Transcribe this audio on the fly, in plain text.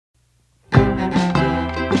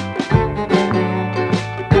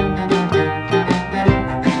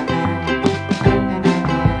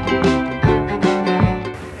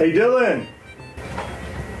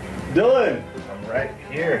Dylan! I'm right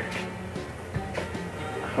here.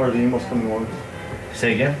 How are the emails coming along?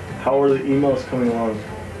 Say again? How are the emails coming along?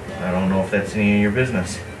 I don't know if that's any of your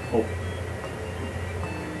business. Oh.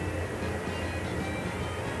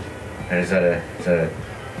 Is that a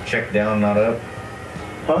check down, not up?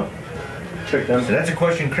 Huh? Check them. So that's a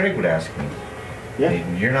question Craig would ask me. Yeah.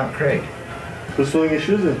 Hey, you're not Craig. Who's filling your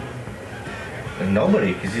shoes in? And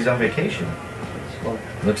nobody, because he's on vacation. That's fine.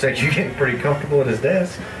 Looks like you're getting pretty comfortable at his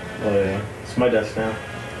desk. Oh yeah. It's my desk now.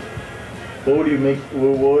 What would you make?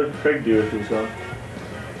 What would Craig do if he was gone?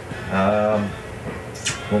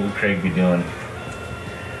 What would Craig be doing?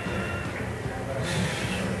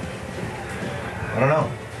 I don't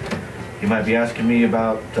know. He might be asking me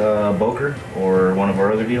about Boker or one of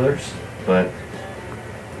our other dealers, but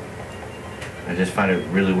I just find it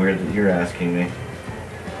really weird that you're asking me.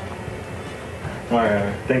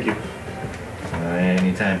 Alright, thank you.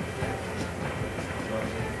 Anytime.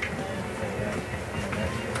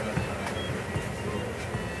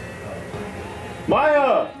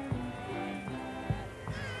 Maya!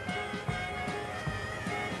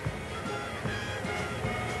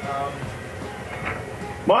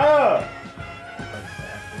 Maya!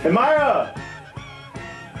 Hey Maya!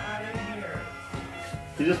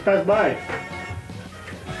 You just passed by.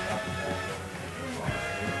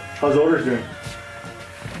 How's the orders doing?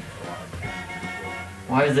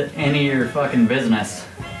 Why is it any of your fucking business?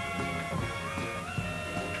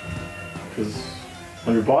 Because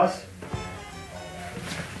I'm your boss?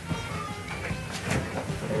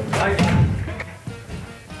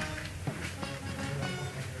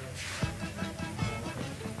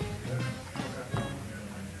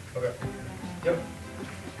 Okay. Yep.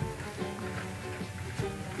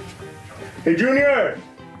 Hey Junior!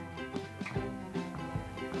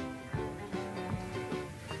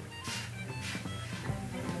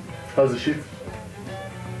 How's the sheet?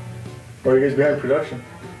 Or are you guys behind production?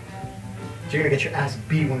 You're gonna get your ass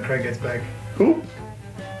beat when Craig gets back. Who?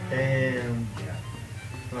 And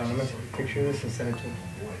hold on, I'm gonna take a picture of this and send it to him.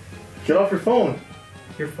 Get off your phone.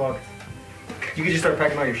 You're fucked. You can just start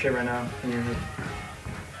packing all your shit right now.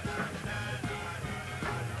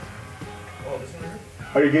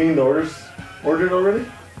 Are you getting the orders ordered already?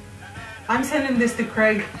 I'm sending this to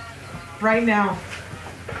Craig right now.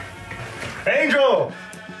 Angel!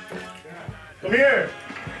 Come here!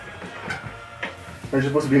 Are you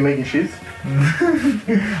supposed to be making sheets?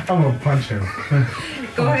 I'm gonna punch him.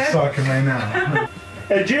 Go I'm ahead. sucking right now.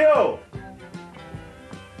 Hey Gio!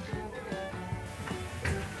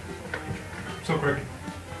 So quick.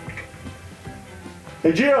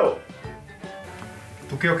 Hey Gio!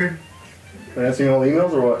 ¿Tú qué o qué? Are you answering all the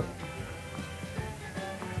emails or what?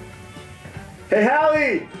 Hey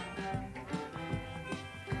Hallie!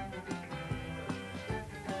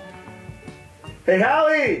 Hey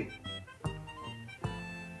Hallie!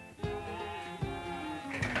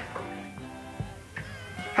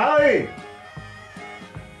 Hallie!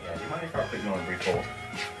 Yeah, do you mind if I put you on a brief hold?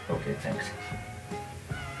 Okay, thanks.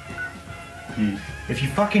 If you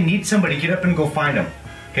fucking need somebody, get up and go find them.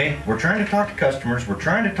 Okay? We're trying to talk to customers, we're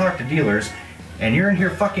trying to talk to dealers, and you're in here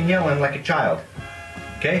fucking yelling like a child.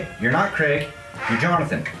 Okay? You're not Craig, you're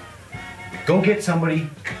Jonathan. Go get somebody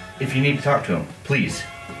if you need to talk to him, please.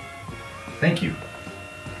 Thank you.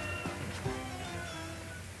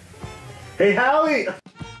 Hey Hallie!